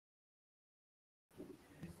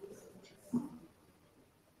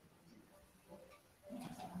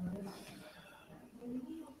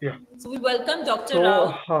Yeah. So we welcome Dr. So,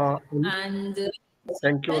 Rao and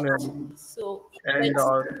thank you, Sanjay. Nani. So And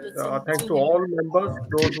let's listen thanks to to him. all members,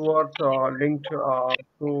 those who are linked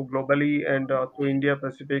to globally and to India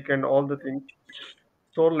Pacific and all the things.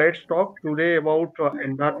 So let's talk today about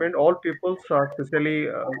environment. All peoples, especially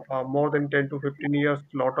more than 10 to 15 years,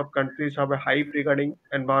 lot of countries have a hype regarding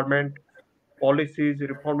environment policies,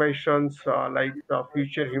 reformations, like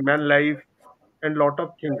future human life, and lot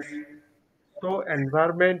of things. So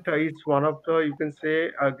environment is one of the, you can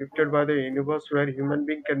say, gifted by the universe where human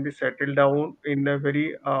being can be settled down in a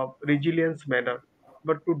very resilience manner.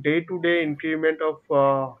 But to day increment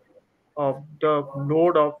of the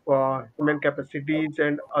load of human capacities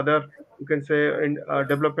and other, you can say,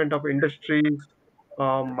 development of industries,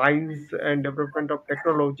 mines, and development of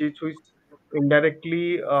technology, which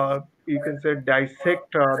indirectly, you can say,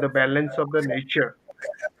 dissect the balance of the nature.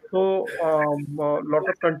 So, a lot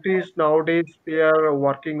of countries nowadays they are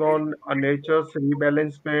working on nature's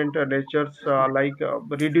rebalancement, nature's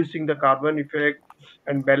reducing the carbon effect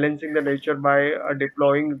and balancing the nature by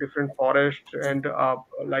deploying different forests and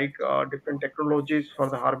different technologies for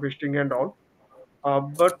the harvesting and all.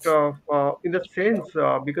 But in the sense,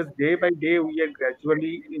 because day by day we are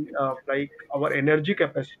gradually in our energy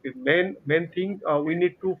capacity. Main thing we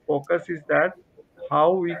need to focus is that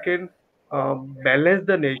how we can balance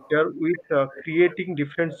the nature with creating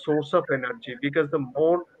different source of energy. Because the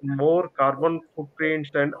more carbon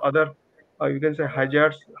footprints and other you can say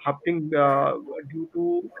hazards happening due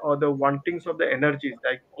to the wantings of the energies,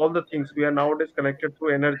 like all the things we are nowadays connected to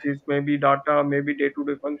energies, maybe data, maybe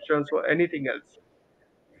day-to-day functions or anything else.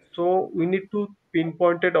 So we need to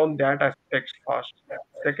pinpoint it on that aspect first.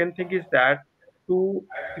 Second thing is that to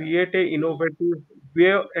create a innovative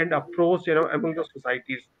way and approach, among the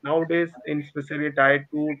societies nowadays, in especially tier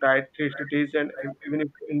two, tier three cities, and even if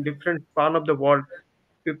in different part of the world,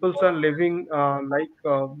 people are living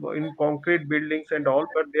in concrete buildings and all,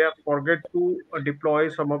 but they have forget to deploy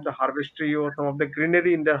some of the harvestry or some of the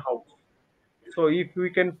greenery in their house. So if we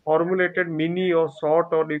can formulate a mini or short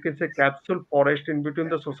or you can say capsule forest in between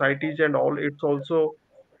the societies and all, it's also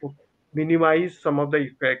minimize some of the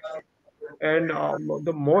effects. And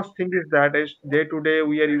the most thing is that is day to day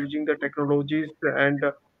we are using the technologies and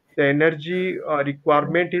the energy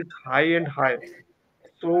requirement is high and high.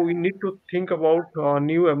 So we need to think about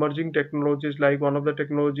new emerging technologies. Like one of the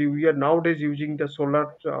technology we are nowadays using the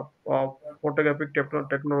solar photographic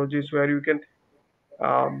technologies where you can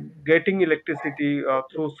getting electricity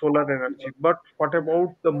through solar energy. But what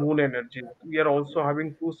about the moon energy? We are also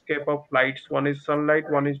having two scape of lights. One is sunlight,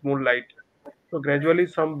 one is moonlight. So gradually,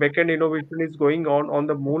 some backend innovation is going on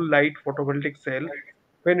the moonlight photovoltaic cell.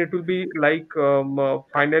 When it will be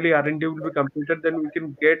finally R&D will be completed, then we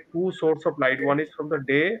can get two source of light. One is from the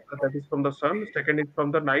day, that is from the sun. Second is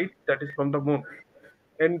from the night, that is from the moon.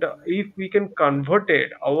 And if we can convert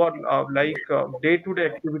it our day-to-day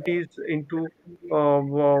activities into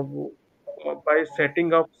by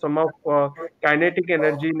setting up some of kinetic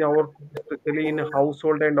energy in our, especially in a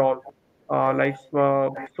household and all,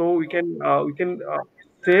 so we can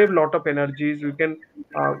save lot of energies. We can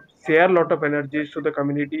share lot of energies to the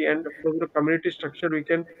community, and from the community structure we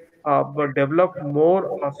can develop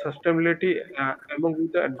more sustainability among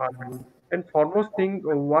with the environment. And foremost thing,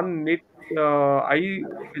 one need I,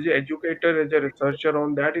 as an educator, as a researcher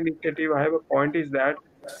on that initiative, I have a point is that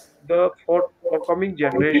for coming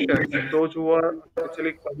generations, those who are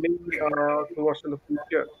especially coming towards in the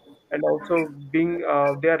future, and also being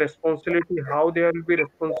their responsibility, how they will be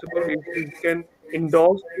responsible if we can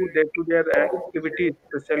indulge to their activities,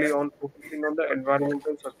 especially on focusing on the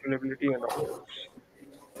environmental sustainability and all.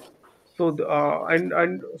 So,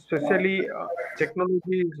 and especially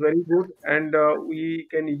technology is very good, and we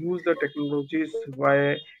can use the technologies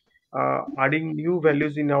by adding new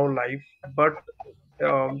values in our life. But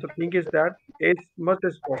the thing is that as much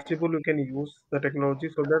as possible, we can use the technology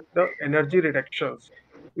so that the energy reductions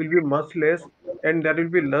will be much less, and there will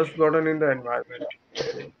be less burden in the environment.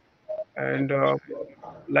 Okay, and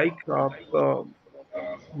like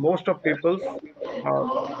most of people's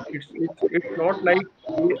uh, it's not like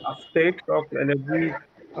the aspect of energy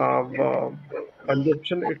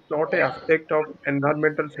consumption. It's not a aspect of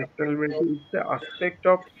environmental sustainability. It's the aspect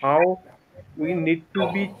of how we need to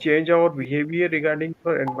be change our behavior regarding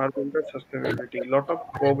for environmental sustainability. Lot of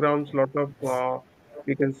programs, lot of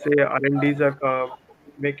we can say R&Ds are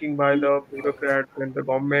making by the bureaucrats and the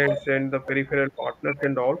governments and the peripheral partners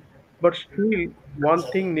and all. But still, one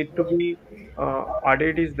thing need to be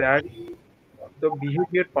added is that the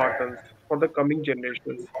behavior patterns for the coming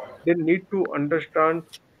generations. They need to understand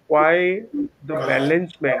why the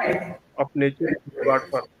balancement of nature is required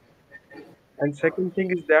for. And second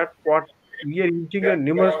thing is that what we are using a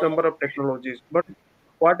numerous number of technologies, but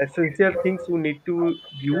what essential things we need to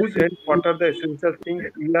use and what are the essential things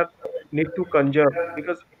we are need to conserve.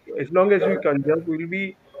 Because as long as we conserve, we will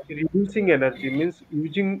be reducing energy, means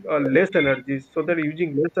using less energy. So that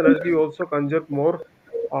using less energy also conserve more,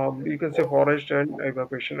 you can say forest and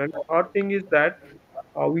evacuation. And third thing is that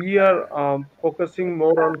we are focusing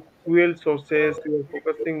more on fuel sources. We are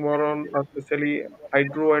focusing more on especially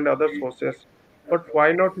hydro and other sources. But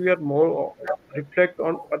why not we are more reflect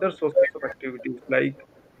on other sources of activities like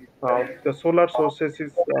the solar sources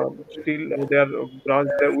is still their branch,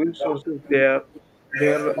 their wind sources there.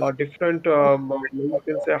 There are different, you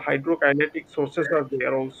can say hydrokinetic sources are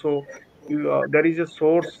there also. There is a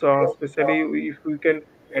source, especially if we can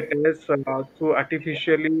attach to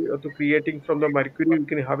artificially to creating from the mercury, we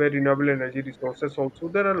can have a renewable energy resources also.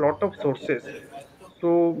 There are a lot of sources.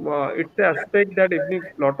 So it's the aspect that even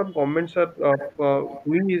a lot of governments are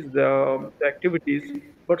doing is the activities,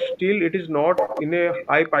 but still it is not in a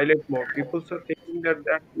high pilot mode. People are thinking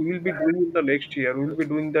that we will be doing in the next year, we will be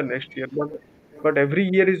doing the next year, but every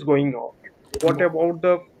year is going on. What about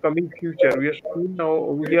the coming future? We are still now,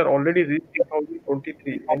 we are already reached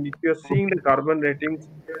 2023, and if you are seeing the carbon ratings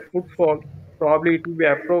footfall, probably it will be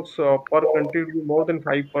approx per country will be more than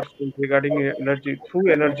 5% regarding energy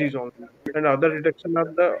through energies only, and other reduction are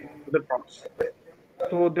the other parts.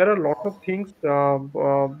 So there are a lot of things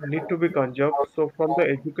need to be conserved. So from the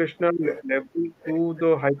educational level to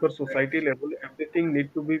the hyper society level, everything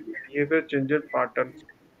need to be behavior changes patterns.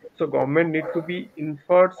 So government need to be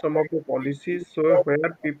inferred some of the policies so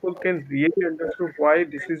where people can really understand why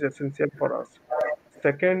this is essential for us.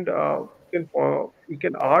 Second, we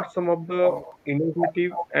can add some of the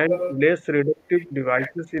innovative and less reductive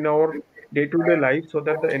devices in our day-to-day life so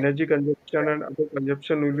that the energy consumption and other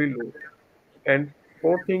consumption will be low. And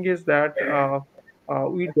fourth thing is that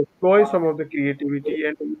we deploy some of the creativity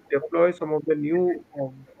and we deploy some of the new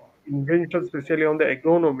inventions, especially on the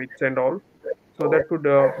agronomics and all, so that could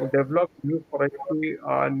develop new forestry,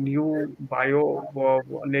 new bio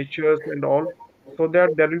natures and all, so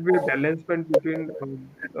that there will be a balancement between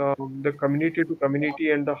the community to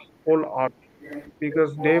community and the whole earth.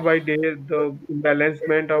 Because day by day the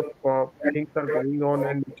imbalancement of things are going on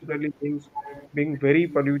and naturally things being very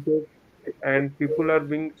polluted and people are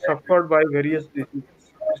being suffered by various diseases.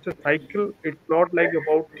 It's a cycle. It's not like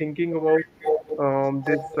about thinking about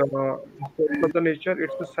this aspect of the nature.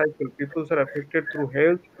 It's a cycle. People are affected through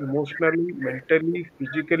health, emotionally, mentally,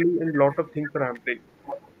 physically, and lot of things are happening.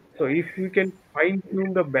 So if we can fine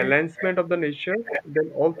tune the balancement of the nature,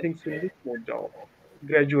 then all things will be smoothed down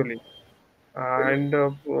gradually. And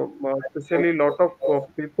especially lot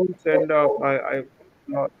of people and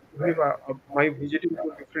if my visiting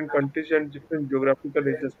to different countries and different geographical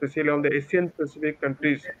regions, especially on the Asian Pacific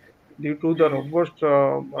countries, due to the robust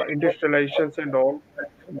industrializations and all,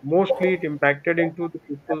 mostly it impacted into the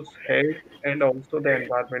people's health and also the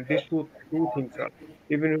environment. These two things are.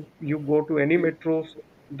 Even if you go to any metros,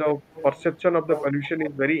 the perception of the pollution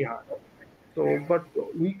is very high. So, but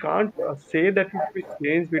we can't say that it will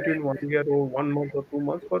change between 1 year or 1 month or 2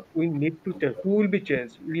 months, but we need to change. Who will be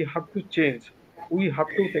changed? We have to change. We have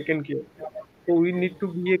to take care. So we need to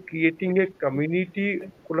be creating a community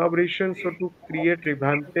collaboration so to create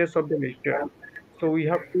revampness of the nature. So we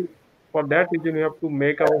have to, for that reason, we have to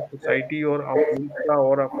make our society or our infra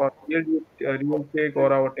or our real estate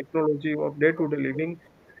or our technology or day-to-day living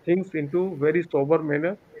things into very sober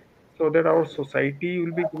manner so that our society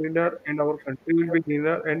will be greener and our country will be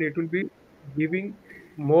greener and it will be giving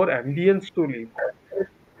more ambience to live.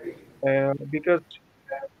 Because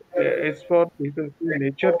as for you can see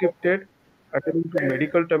nature gifted, according to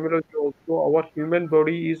medical terminology also, our human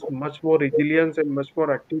body is much more resilient and much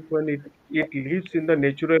more active when it lives in the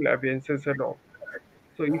natural ambiences and all.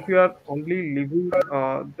 So if you are only living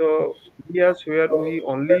the areas where we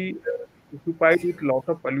only occupied with lot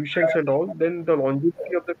of pollutions and all, then the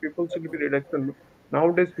longevity of the people will be reduction.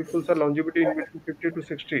 Nowadays, people's are longevity in between 50 to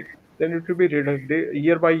 60. Then it will be reduced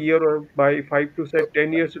year by year or by 5 to say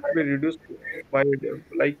 10 years. It will be reduced by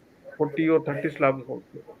like 40 or 30 slabs also.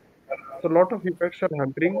 So a lot of effects are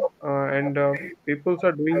hampering, and peoples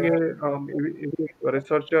are doing even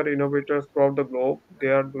researcher innovators throughout the globe. They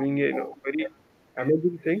are doing very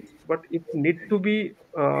amazing things, but it need to be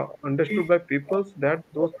understood by peoples that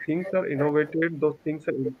those things are innovated, those things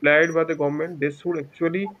are implied by the government. They should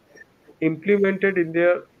actually implement it in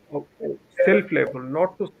their self level,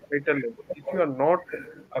 not to societal level. If you are not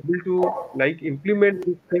able to like implement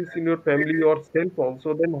these things in your family or self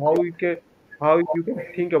also, then how you can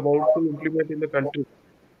think about to implement in the country?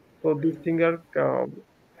 So these things are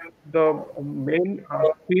the main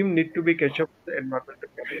stream need to be catch up with the environmental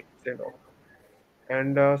categories and all.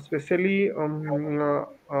 And especially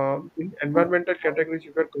in environmental categories,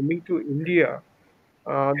 if you're coming to India,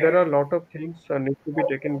 there are a lot of things need to be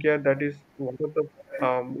taken care. That is one of the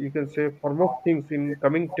you can say foremost things in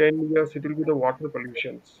coming 10 years. It will be the water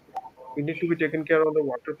pollutions. We need to be taken care of the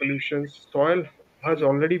water pollutions. Soil has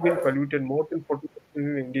already been polluted more than 40%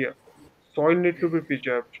 in India. Soil need to be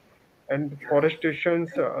preserved, and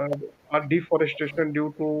forestations are deforestation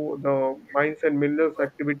due to the mines and minerals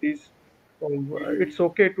activities. It's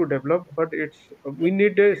okay to develop, but it's we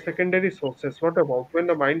need secondary sources. What about when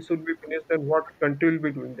the mines will be finished? Then what country will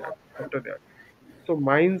be doing that after that? So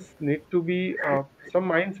mines need to be some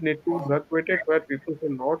mines need to be evacuated where people are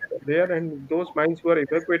not there, and those mines who are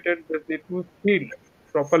evacuated they need to feed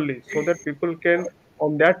properly so that people can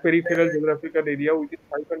on that peripheral geographical area within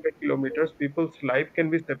 500 kilometers, people's life can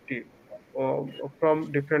be saved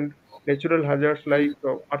from different natural hazards like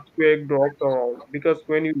earthquake, drought, or all. Because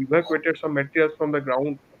when you evacuated some materials from the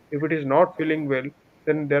ground, if it is not feeling well,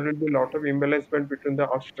 then there will be a lot of imbalancement between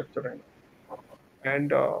the earth structure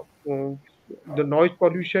and the noise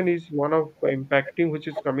pollution is one of impacting which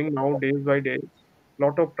is coming now days by days.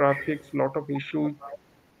 Lot of traffics, lot of issues,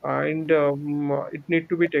 and it need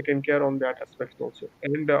to be taken care on that aspect also.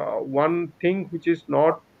 And one thing which is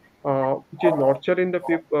not which is nurture in the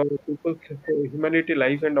people's humanity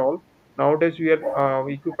life and all. Nowadays we are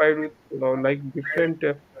occupied with like different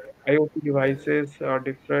IoT devices,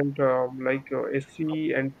 different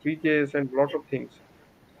AC and fridges and lot of things.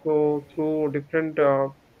 So through different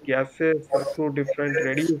gases, through different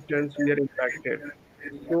radiations, we are impacted.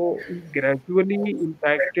 So we gradually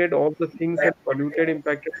impacted all the things and polluted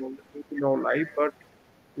impacted all the things in our life, but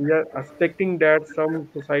we are expecting that some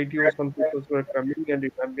society or some people were coming and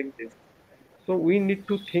remembering this. So we need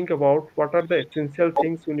to think about what are the essential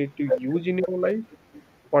things we need to use in our life,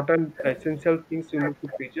 what are the essential things we need to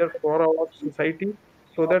preserve for our society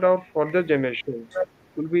so that our further generations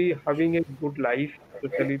will be having a good life,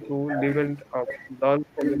 especially to live and learn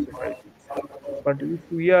from the societies. But if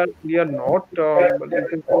we are not, you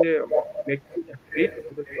can say, making a habit,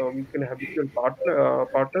 we can habitual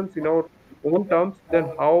patterns in our own terms,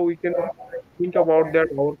 then how we can think about that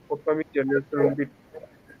our forthcoming generation will be.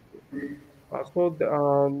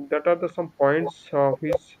 That are the some points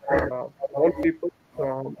which all people,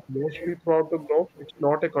 mostly throughout the globe, it's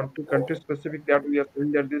not a country specific that we are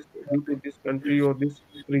saying that this due to this country or this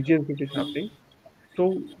region it is happening.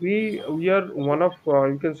 So we are one of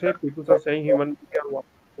you can say people are saying human we are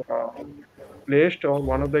one placed or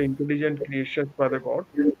one of the intelligent creations by the God.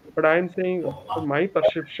 But I am saying my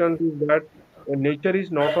perception is that nature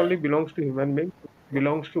is not only belongs to human beings, it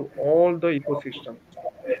belongs to all the ecosystems.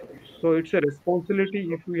 So it's a responsibility.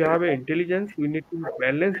 If we have an intelligence, we need to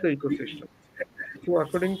balance the ecosystem. So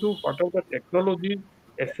according to what are the technologies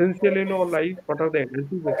essential in our life, what are the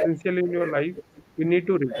energies essential in your life, we need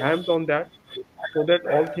to revamp on that so that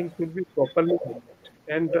all things will be properly managed.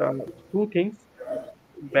 And two things,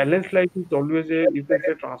 balanced life is always a you can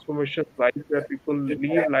say transformation life where people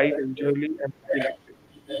live life enjoyably and happy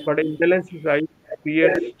life. But imbalanced life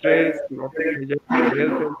creates stress, lot of pressure for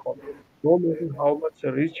health and all. No matter how much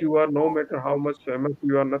rich you are, no matter how much famous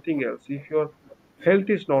you are, nothing else. If your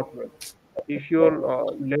health is not well, if your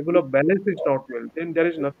level of balance is not well, then there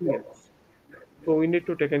is nothing else. So we need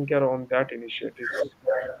to take care on that initiatives.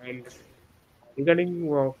 And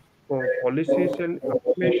regarding policies and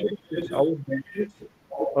information, it's our duties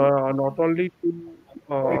not only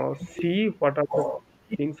to see what are the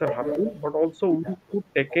things are happening, but also we need to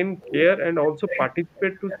take in care and also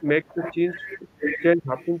participate to make the change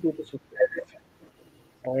happen to the society.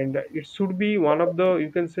 And it should be one of the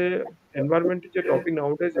you can say environment is a topic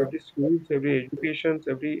nowadays. Every schools, every educations,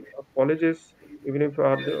 every colleges, even if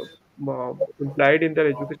are the implied in their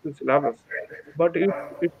educational syllabus, but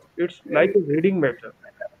it's like a reading matter.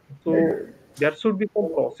 So there should be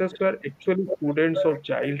some process where actually students or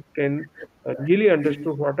child can really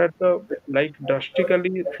understand what are the like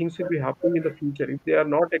drastically things will be happening in the future if they are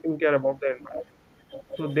not taking care about the environment.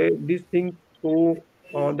 So they these things through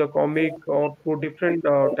the comic or through different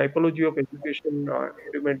typology of education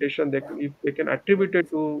implementation, if they can attribute it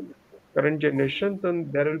to current generation, then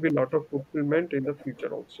there will be a lot of fulfillment in the future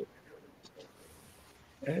also.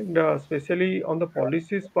 And especially on the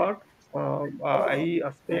policies part, I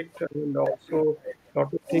expect and also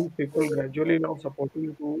lot of things people gradually now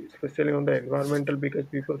supporting to, especially on the environmental, because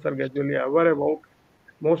people are gradually aware about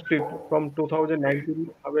mostly from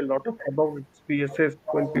 2019 have a lot of about experiences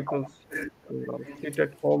when people sit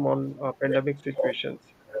at home on pandemic situations.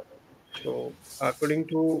 So, according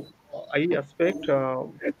to I aspect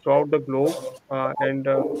throughout the globe and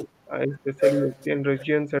especially Asian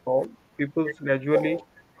regions and all, people's gradually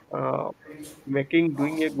uh,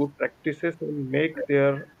 doing a good practices and make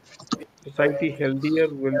their society healthier,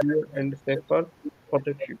 wealthier, and safer for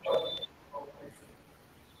the future.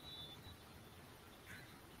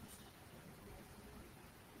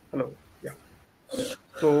 Hello. Yeah.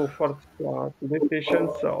 So for today's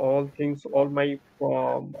sessions, all things, all my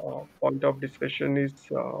point of discussion is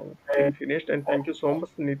been finished. And thank you so much,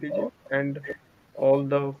 Nitiji, and all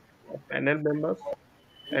the panel members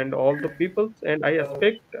and all the peoples. And I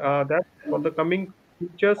expect that for the coming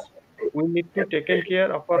futures, we need to take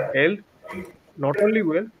care of our health, not only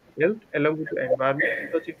health along with the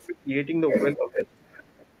environment, because it will be creating the wealth of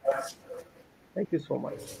this. Thank you so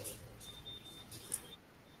much.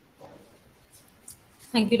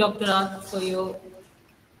 Thank you, Dr. R, for your.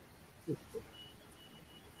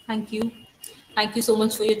 Thank you. Thank you so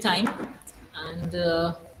much for your time. And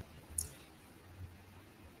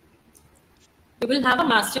we will have a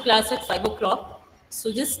master class at 5 o'clock.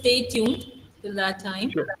 So just stay tuned till that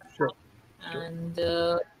time. Sure, sure, sure. And